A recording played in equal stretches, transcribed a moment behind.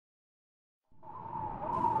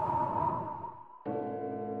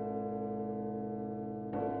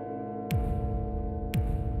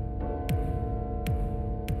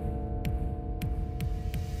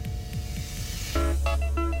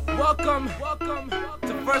Welcome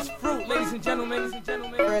to First Fruit, ladies and gentlemen.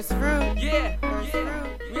 First Fruit. Yeah.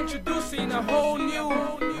 We're introducing a whole new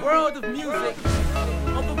world of music.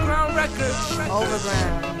 Overground Records.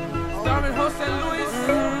 Overground. Starring Jose Luis,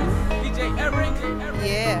 DJ Eric,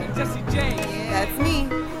 Yeah. and Jesse J. That's me.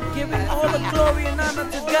 Giving all the glory and honor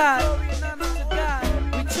to God.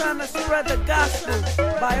 We trying to spread the gospel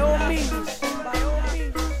by all means.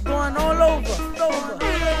 Going all over.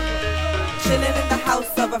 Chilling in the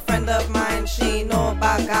house of a friend of mine. She ain't know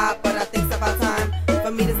about God, but I think it's about time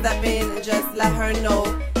for me to step in and just let her know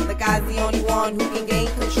the God's the only one who can gain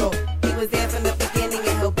control. He was there from the beginning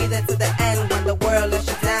and he'll be there to the end. When the world lets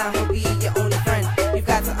you down, he'll be your only friend. You've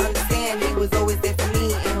got to understand he was always there for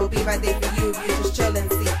me, and he'll be right there for you if you just chill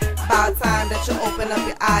and see. About time that you open up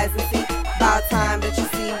your eyes and see. About time that you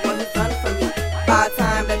see what he's done for me. About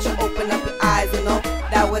time that you open up your eyes and know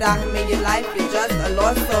that without him in your life, you're just a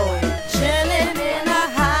lost soul. Chilling in the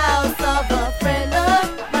house of a friend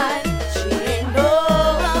of mine. She ain't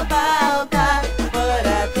know about God, but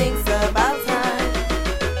I think's about time.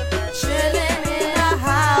 Chilling in the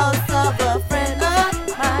house of a friend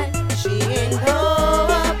of mine. She ain't know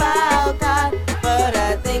about God, but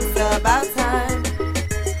I think's about time.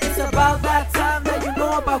 It's about that time that you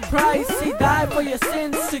know about Christ. He died for your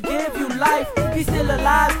sins to give you life. He's still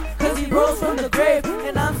alive cause he rose from the grave,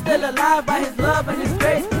 and I'm still alive by his love and his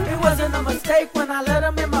grace. It wasn't a mistake when I let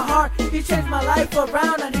him in my heart. He changed my life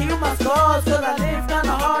around and healed my scars. Cause I lived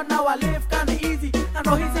kinda hard, now I live kinda easy. I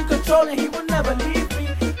know he's in control and he will never leave me.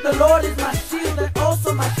 The Lord is my shield and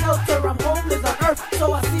also my shelter. I'm homeless on earth,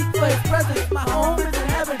 so I seek for his presence. My home is in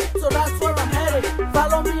heaven, so that's where I'm headed.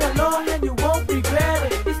 Follow me along and you won't regret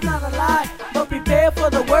it. It's not a lie, but prepare for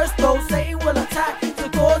the worst though. Satan will attack to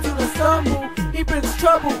cause you to stumble. He brings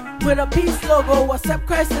trouble with a peace logo. Accept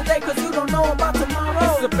Christ today cause you don't know about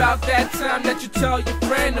tomorrow. It's about that time that you tell your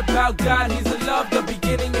friend about God. He's in love, the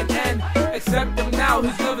beginning and end. Accept him now,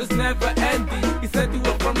 his love is never ending. He sent you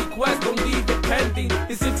a firm request, don't leave it pending.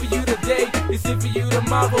 He's here for you today, he's here for you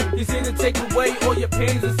tomorrow. He's here to take away all your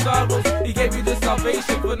pains and sorrows. He gave you the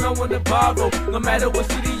salvation for no one to borrow. No matter what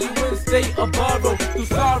city you in, stay or borrow. Through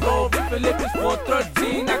sorrow, read Philippians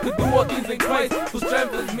 4:13. I could do all things in Christ who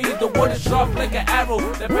strengthens me. The word is sharp like an arrow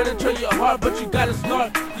that penetrate your heart, but you gotta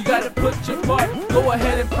start. You gotta put your part. Go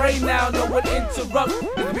ahead and pray now, no one interrupt.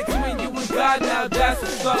 It's between you and God now, that's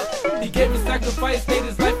what's up. He gave his sacrifice, laid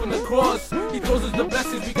his life on the cross. He throws us the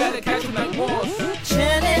blessings, we gotta catch him like moss.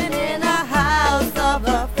 Chilling in the house of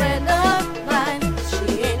a friend of mine.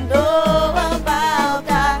 She ain't know about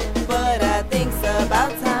God, but I think's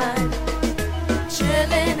about time.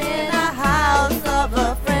 Chilling in the house of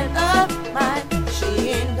a friend of mine. She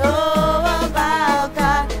ain't know about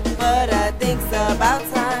God, but I think's about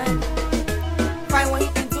time. Find what he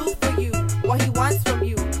can do for you, what he wants from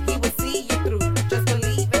you. He will see you through. Just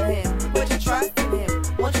believe in him, put your trust in him.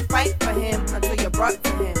 Won't you fight for him until you're brought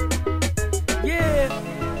to him? Yeah,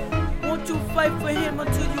 won't you fight for him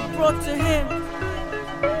until you brought to him?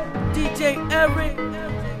 DJ Eric,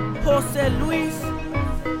 Jose Luis,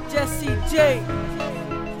 Jesse J,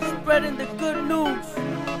 spreading the good news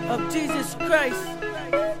of Jesus Christ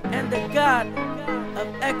and the God of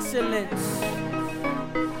excellence.